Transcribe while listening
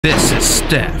This is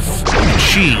Steph.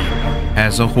 She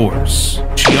has a horse.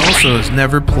 She also has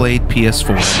never played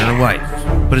PS4 in her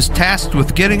life, but is tasked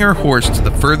with getting her horse to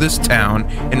the furthest town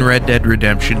in Red Dead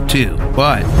Redemption 2.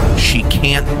 But she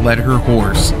can't let her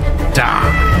horse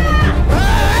die.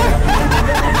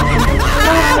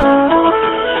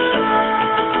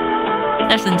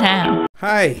 Steph's in town.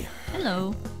 Hi.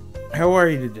 Hello. How are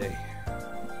you today?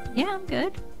 Yeah, I'm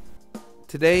good.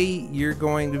 Today, you're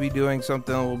going to be doing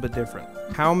something a little bit different.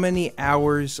 How many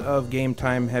hours of game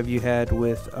time have you had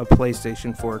with a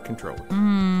PlayStation 4 controller?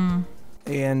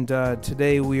 And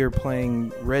today we are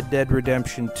playing Red Dead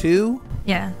Redemption 2.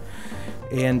 Yeah.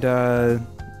 And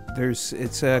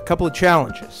it's a couple of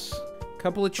challenges.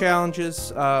 One of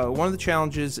the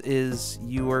challenges is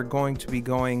you are going to be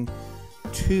going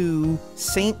to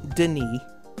Saint Denis.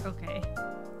 Okay.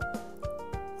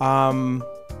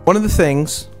 One of the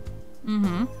things,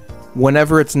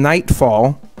 whenever it's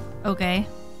nightfall, okay,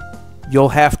 you'll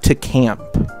have to camp.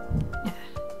 Yeah.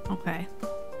 Okay.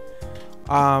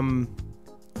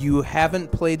 You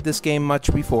haven't played this game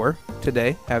much before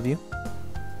today, have you?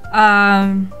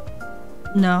 No.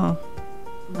 No.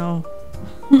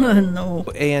 No.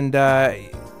 And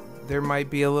there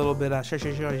might be a little bit of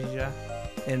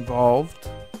involved.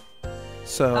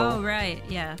 So. Oh, right.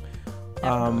 Yeah.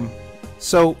 Definitely.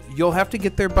 So you'll have to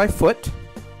get there by foot,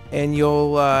 and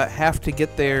you'll have to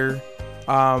get there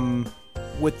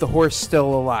with the horse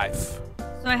still alive.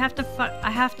 So I have to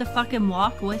fucking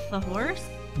walk with the horse?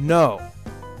 No,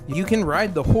 you can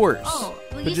ride the horse. Oh,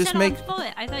 well, but you just said make... on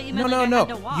foot. I thought you meant no. I had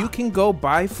to walk. You can go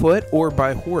by foot or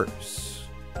by horse.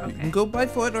 Okay. You can go by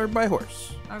foot or by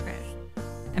horse. Okay.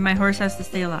 And my horse has to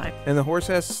stay alive. And the horse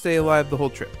has to stay alive the whole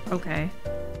trip. Okay.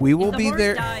 We will if be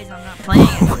there. If the horse dies, I'm not playing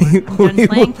anymore. I'm done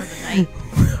playing for the night.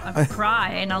 I'll cry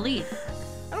and I'll leave.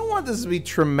 I don't want this to be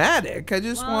traumatic. I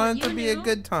just want it to be a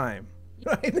good time.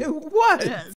 I knew what?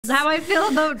 That's how I feel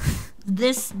about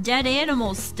this dead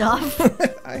animal stuff.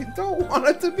 I don't want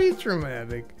it to be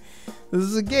traumatic. This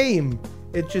is a game.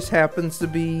 It just happens to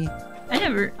be...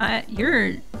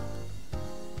 You're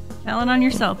telling on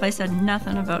yourself. I said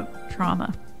nothing about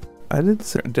trauma.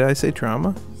 Did I say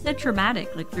trauma? You said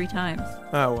traumatic like 3 times.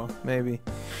 Oh, well, maybe.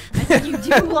 I said you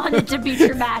do want it to be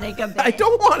traumatic a bit. I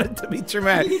don't want it to be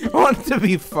traumatic. I want it to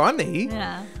be funny.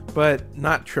 Yeah. But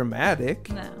not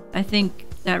traumatic. No. I think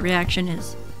that reaction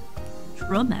is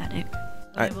traumatic.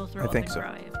 I will throw up think and so.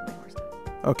 cry if my horse dies.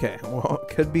 Okay, well,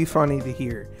 it could be funny to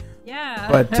hear. Yeah,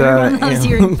 but everyone loves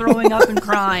hearing throwing up and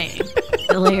crying.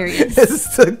 Hilarious.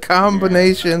 It's the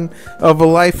combination of a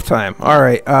lifetime. All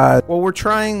right. Well, we're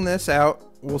trying this out.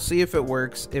 We'll see if it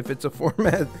works. If it's a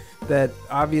format that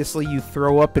obviously you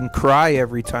throw up and cry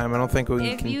every time, I don't think we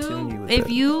can continue with it. If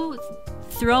you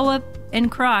throw up and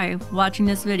cry watching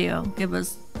this video, give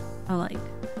us a like.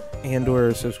 And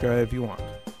or subscribe if you want.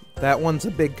 That one's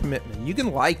a big commitment. You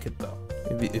can like it, though,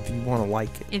 if you want to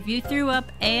like it. If you threw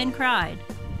up and cried,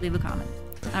 leave a comment.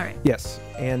 All right. Yes.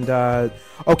 And,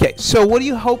 okay, so what do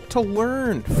you hope to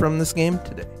learn from this game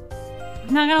today?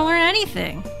 I'm not going to learn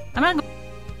anything. I'm not going to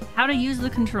how to use the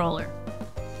controller.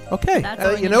 Okay.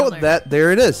 You know,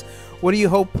 there it is. What do you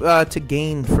hope to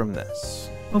gain from this?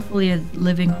 Hopefully a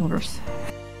living horse.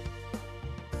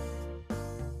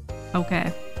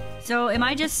 Okay. So am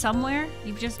I just somewhere?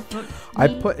 You've just put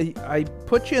me? I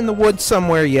put you in the woods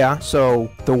somewhere, yeah.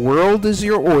 So the world is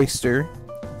your oyster.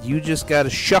 You just gotta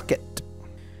shuck it.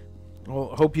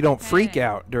 Well, hope you don't freak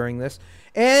out during this.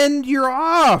 And you're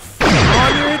off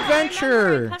on your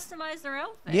adventure. I customized their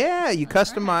outfit. Yeah, you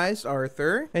customized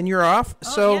Arthur, and you're off. Oh,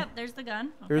 so yep, there's the gun.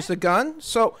 Okay. There's the gun.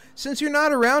 So since you're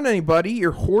not around anybody,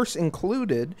 your horse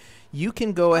included, you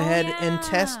can go ahead and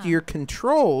test your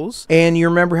controls. And you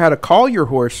remember how to call your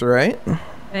horse, right?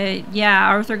 Yeah,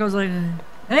 Arthur goes like,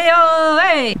 hey-oh,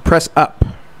 hey! Press up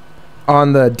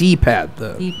on the D-pad.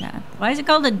 D-pad. Why is it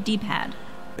called a D-pad?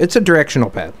 It's a directional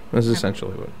pad. That's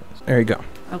essentially what it is. There you go.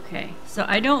 Okay, so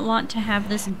I don't want to have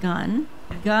this gun.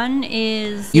 Gun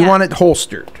is... You want it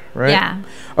holstered, right? Yeah.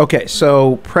 Okay,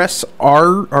 so press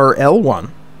R or L1.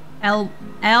 L...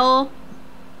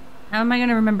 How am I going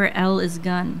to remember L is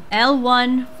gun?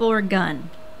 L1 for gun.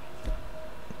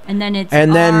 And then it's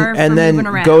R for moving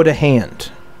around. Go to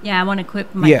hand. Yeah, I want to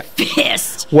equip my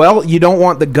fist. Well, you don't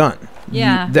want the gun.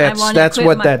 Yeah, that's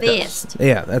what that fist. does.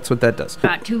 Yeah, that's what that does.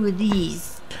 Got 2 of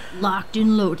these locked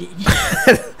and loaded.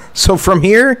 So from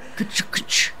here,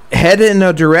 head in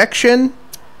a direction,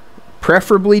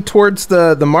 preferably towards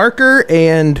the marker,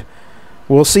 and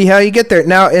we'll see how you get there.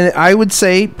 Now, and I would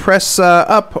say press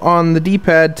up on the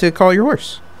D-pad to call your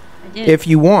horse. I did. If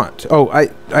you want. Oh,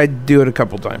 I do it a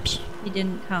couple times. He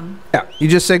didn't come. Yeah, you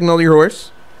just signal your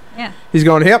horse. Yeah. He's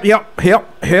going yep.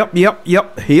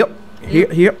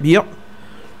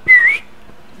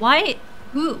 Why?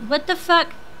 What the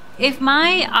fuck? If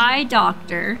my eye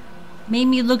doctor made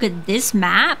me look at this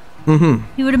map,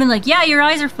 he would have been like, "Yeah, your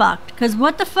eyes are fucked." Cause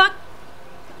what the fuck?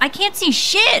 I can't see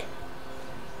shit.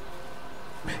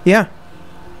 Yeah.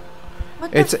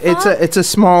 What the fuck? It's a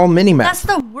small mini map. That's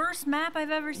the worst map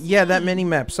I've ever seen. Yeah, that mini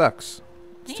map sucks.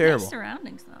 It's terrible. Nice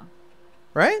surroundings though.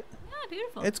 Right? Yeah,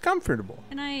 beautiful. It's comfortable.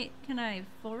 Can I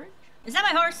forage? Is that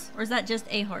my horse, or is that just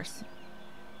a horse?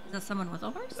 Is that someone with a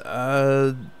horse?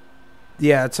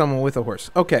 Yeah, it's someone with a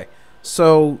horse. Okay,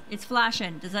 so it's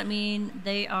flashing. Does that mean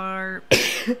they are?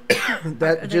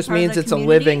 That just means it's a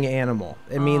living animal.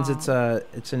 It means it's an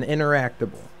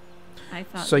interactable. I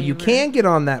thought so you can get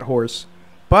on that horse,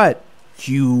 but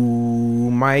you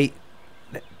might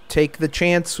take the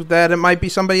chance that it might be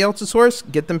somebody else's horse.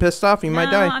 Get them pissed off. You might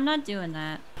die. No, I'm not doing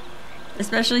that.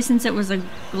 Especially since it was a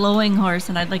glowing horse,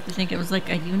 and I'd like to think it was like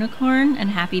a unicorn and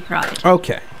Happy Pride.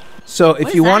 Okay, so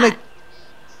if you want to,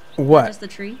 what? Just a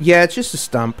tree? Yeah, it's just a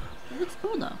stump. It looks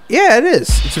cool though. Yeah, it is.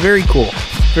 It's very cool.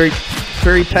 Very,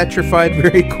 very petrified,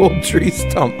 very cool tree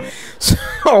stump. So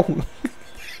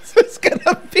it's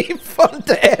gonna be fun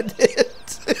to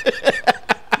edit.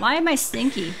 Why am I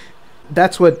stinky?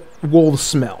 That's what wolves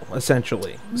smell,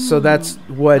 essentially. So that's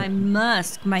what... My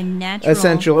musk, my natural...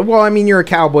 Essentially. Well, I mean, you're a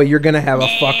cowboy. You're going to have a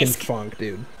fucking funk,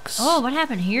 dude. Oh, what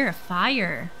happened here? A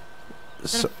fire.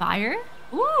 Is that a fire?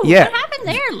 Ooh, yeah. What happened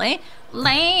there?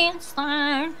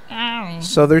 Landslide.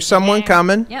 So there's someone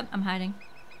coming. Yep, I'm hiding.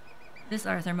 This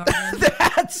Arthur Morgan.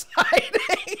 That's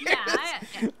hiding.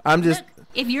 Yeah, I'm just...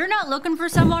 If you're not looking for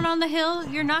someone on the hill,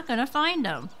 you're not going to find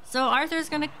them. So Arthur's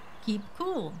going to keep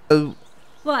cool.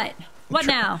 What? What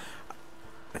now?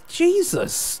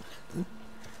 Jesus.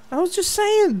 I was just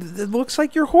saying, it looks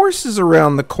like your horse is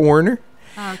around the corner.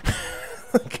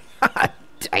 Okay. God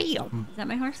damn. Is that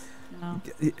my horse? No.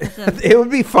 It would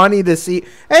be funny to see.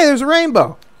 Hey, there's a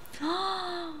rainbow.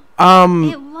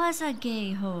 It was a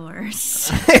gay horse.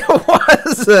 It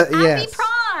was Happy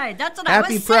Pride. That's what I was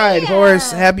saying. Happy Pride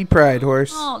horse. Happy Pride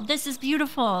horse. Oh, this is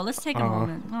beautiful. Let's take a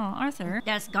moment. Oh, Arthur.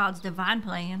 That's God's divine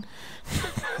plan.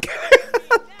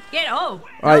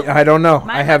 I don't know.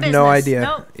 I have no idea.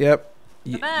 Nope. Yep.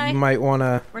 You might want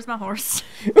to... Where's my horse?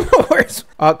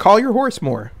 Call your horse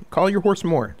more. Call your horse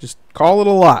more. Just call it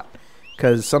a lot.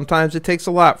 Because sometimes it takes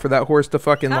a lot for that horse to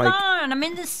fucking Come on. I'm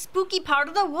in this spooky part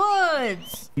of the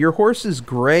woods. Your horse is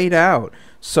grayed out.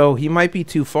 So he might be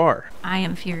too far. I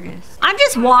am furious. I'm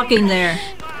just walking there.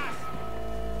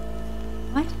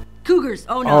 What? Cougars.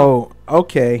 Oh, no. Oh,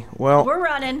 okay. Well... We're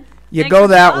running. You go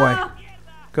that way.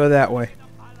 Go that way.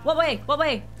 What way? What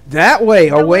way? That way,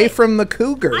 away from the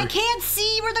cougar. I can't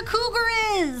see where the cougar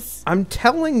is. I'm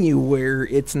telling you where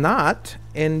it's not,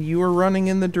 and you are running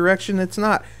in the direction it's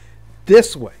not.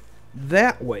 This way.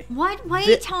 That way. What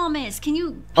way, Thomas? Can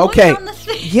you point on the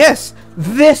thing? Yes.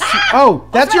 This. Oh,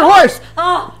 that's your horse.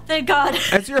 Oh, thank God.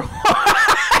 That's your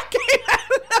horse. Came out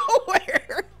of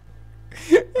nowhere.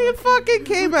 It fucking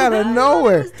came out of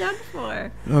nowhere. I was done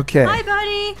for. Okay. Hi,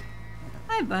 buddy.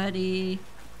 Hi, buddy.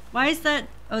 Why is that?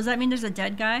 Oh, does that mean there's a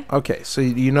dead guy? Okay, so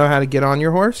you know how to get on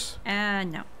your horse?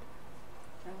 No.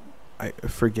 I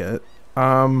forget.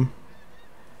 Well,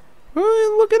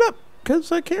 look it up, because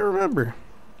I can't remember.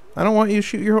 I don't want you to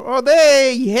shoot your horse. Oh,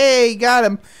 hey, got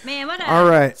him. Man, what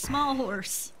a small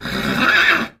horse.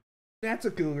 That's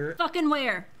a cougar. Fucking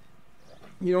where?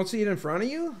 You don't see it in front of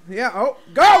you? Yeah, oh,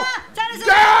 go!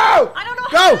 Go! I don't know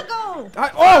how to go.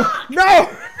 Oh, no!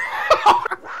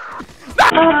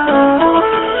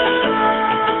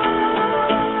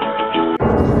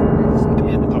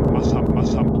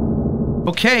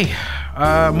 Okay,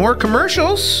 more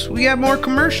commercials. We got more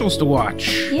commercials to watch.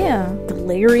 Yeah,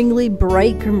 glaringly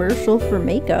bright commercial for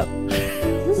makeup.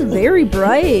 This is very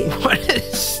bright. What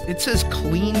is? It says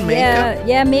clean makeup.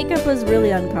 Yeah, makeup was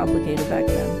really uncomplicated back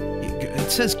then.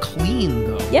 It says clean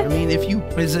though. Yeah. I mean,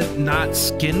 is it not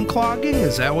skin clogging?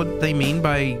 Is that what they mean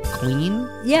by clean?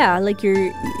 Yeah, like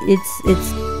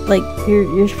it's like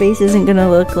your face isn't gonna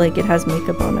look like it has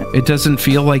makeup on it. It doesn't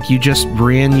feel like you just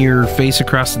ran your face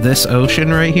across this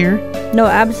ocean right here? No,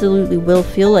 absolutely will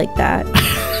feel like that.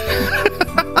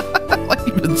 Like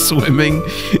you've been swimming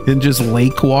in just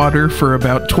lake water for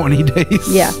about 20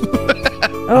 days? Yeah.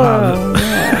 Oh,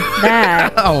 yeah.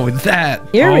 That. Oh, that.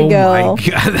 Here we go. Oh my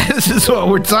God, this is what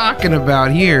we're talking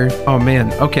about here. Oh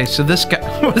man. Okay, so this guy,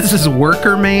 what is this,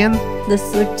 worker man? This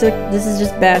is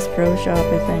just Bass Pro Shop,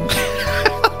 I think.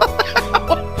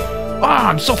 Oh,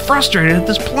 I'm so frustrated at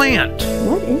this plant.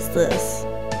 What is this?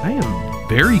 I am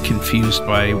very confused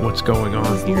by what's going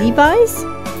on here. Levi's?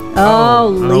 Oh,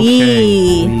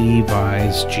 Lee. Okay.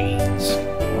 Levi's jeans.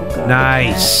 Oh, God,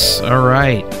 Nice. All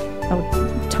right. How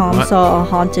Tom What? saw a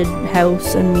haunted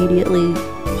house and immediately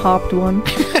popped one.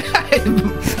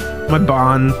 My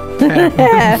bond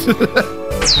happened.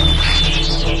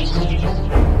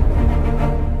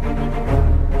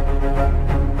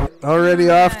 Already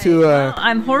off to a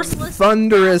I'm horseless.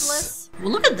 thunderous. horseless.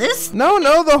 Well, look at this. No,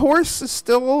 the horse is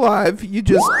still alive. You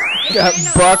just got I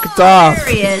know. bucked Oh, off.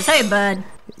 There he is. Hey, bud.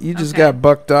 You just Okay. got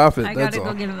bucked off it. I That's gotta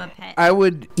all. go give him a pet. I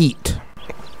would eat.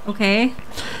 Okay.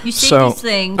 You say So, these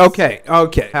things. okay.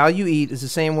 How you eat is the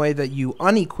same way that you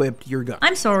unequipped your gun.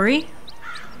 I'm sorry.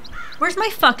 Where's my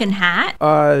fucking hat?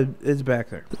 It's back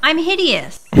there. I'm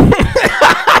hideous. I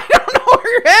don't know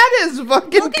where your hat is.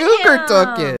 Fucking Look at Cougar him.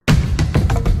 took it.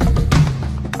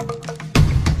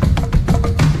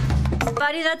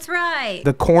 Buddy, that's right.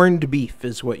 The corned beef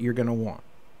is what you're gonna want.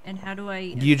 And how do I...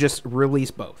 You just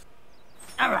release both.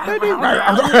 I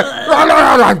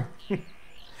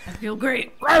feel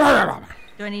great. Do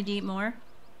I need to eat more?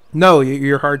 No,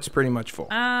 your heart's pretty much full.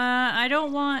 I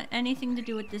don't want anything to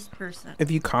do with this person. If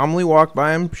you calmly walk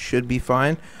by him, should be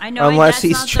fine. I know. Unless that's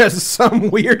he's not just some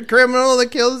weird criminal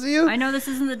that kills you. I know this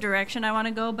isn't the direction I want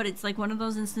to go, but it's like one of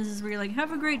those instances where you're like,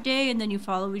 have a great day, and then you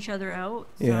follow each other out.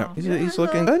 Yeah, So- he's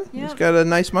looking good. Yep. He's got a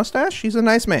nice mustache. He's a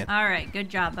nice man. All right, good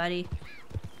job, buddy.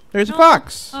 There's a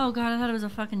fox. Oh god, I thought it was a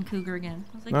fucking cougar again.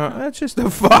 I was like, No, no, that's just a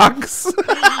fox.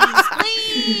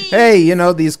 please. Hey, you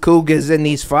know these cougars and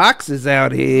these foxes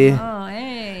out here. Oh,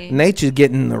 hey. Nature's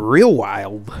getting the real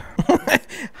wild.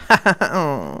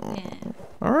 Yeah.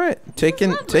 All right,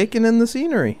 taking in the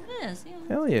scenery. It is, yeah.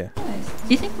 Hell yeah. Nice. Do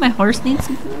you think my horse needs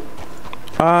some food?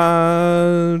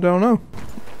 Don't know.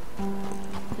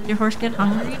 Does your horse get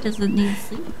hungry? Does it need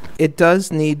sleep? It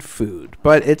does need food,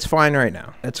 but it's fine right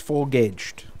now. It's full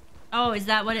gauged. Oh, is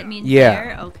that what it means Yeah.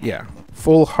 there? Okay. Yeah.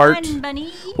 Full heart. Fun, bunny.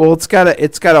 Well, it's got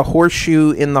a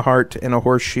horseshoe in the heart and a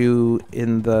horseshoe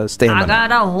in the stamina. I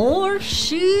got a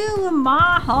horseshoe in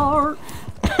my heart.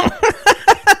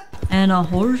 And a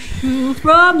horseshoe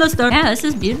from the start. Yeah, this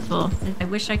is beautiful. I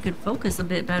wish I could focus a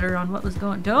bit better on what was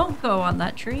going. Don't go on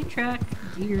that train track,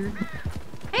 dear.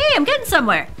 Hey, I'm getting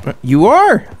somewhere. You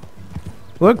are.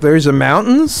 Look, there's the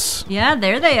mountains. Yeah,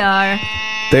 there they are.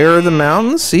 There are the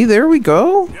mountains. See, there we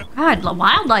go. God,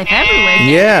 wildlife everywhere.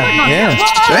 Yeah, yeah.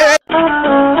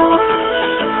 Hey.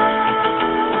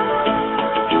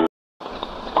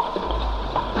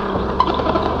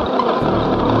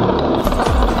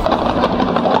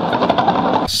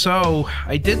 So,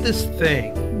 I did this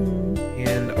thing,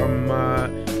 and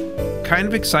I'm kind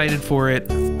of excited for it.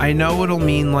 I know it'll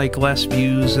mean like less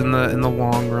views in the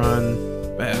long run.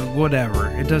 Whatever,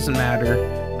 it doesn't matter.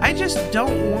 I just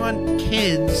don't want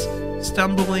kids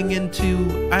stumbling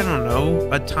into, I don't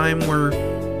know, a time where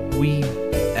we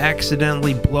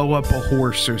accidentally blow up a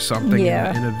horse or something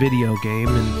Yeah. in a video game,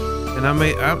 and I'm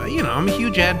a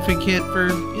huge advocate for,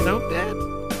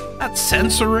 not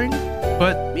censoring,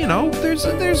 but there's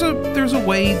a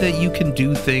way that you can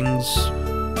do things,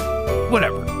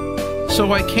 whatever.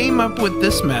 So I came up with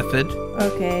this method,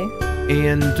 Okay.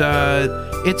 and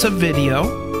it's a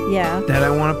video Yeah. that I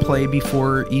want to play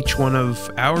before each one of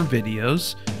our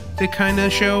videos to kind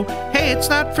of show, hey, it's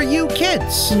not for you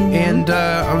kids. And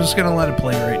I'm just gonna let it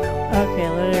play right now. Okay,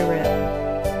 let it rip.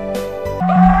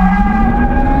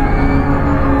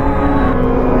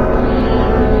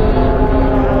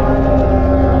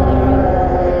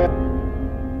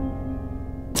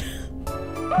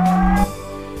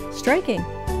 Striking.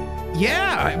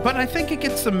 Yeah, but I think it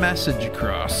gets the message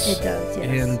across. It does,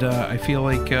 yes. And I feel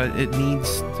like it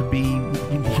needs to be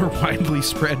more widely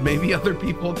spread. Maybe other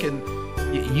people can.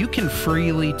 You can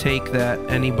freely take that.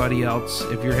 Anybody else,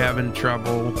 if you're having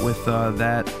trouble with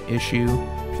that issue.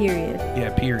 Period.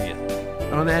 Yeah, period.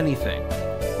 On anything,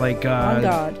 like On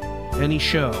God. any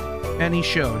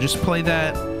show, just play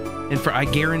that, and I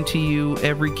guarantee you,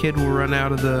 every kid will run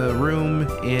out of the room,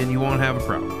 and you won't have a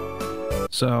problem.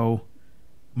 So,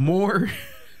 more.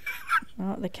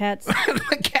 Oh, the cat's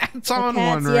The cat's the on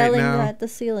cat's one right yelling now. at the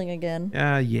ceiling again.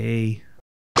 Ah, yay.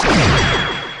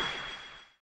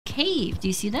 Cave. Do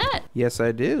you see that? Yes,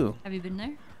 I do. Have you been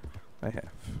there? I have,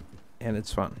 and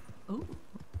it's fun. Ooh.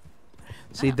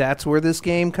 See, that's where this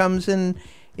game comes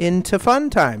into fun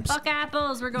times. Fuck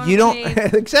apples. We're going You to don't the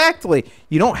cave. exactly.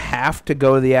 You don't have to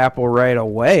go to the apple right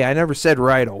away. I never said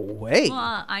right away.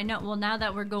 Well, I know. Well, now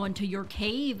that we're going to your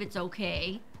cave, it's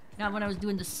okay. Not when I was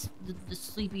doing the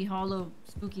Sleepy Hollow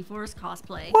Spooky Forest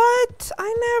cosplay. What?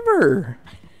 I never.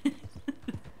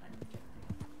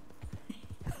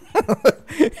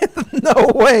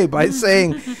 No way. By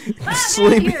saying Ah,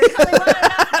 sleepy. Here,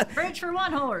 Hollywood, bring Search for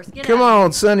one horse. Get Come out.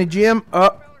 on, Sonny Jim.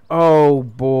 Oh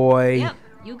boy. Yep,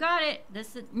 you got it.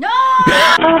 This is no.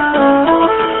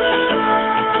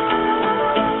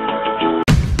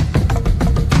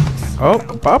 Oh,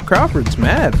 Bob Crawford's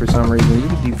mad for some reason. You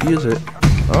can defuse it.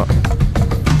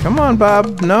 Oh, come on,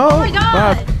 Bob. No, Oh my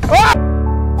God. Bob. Ah!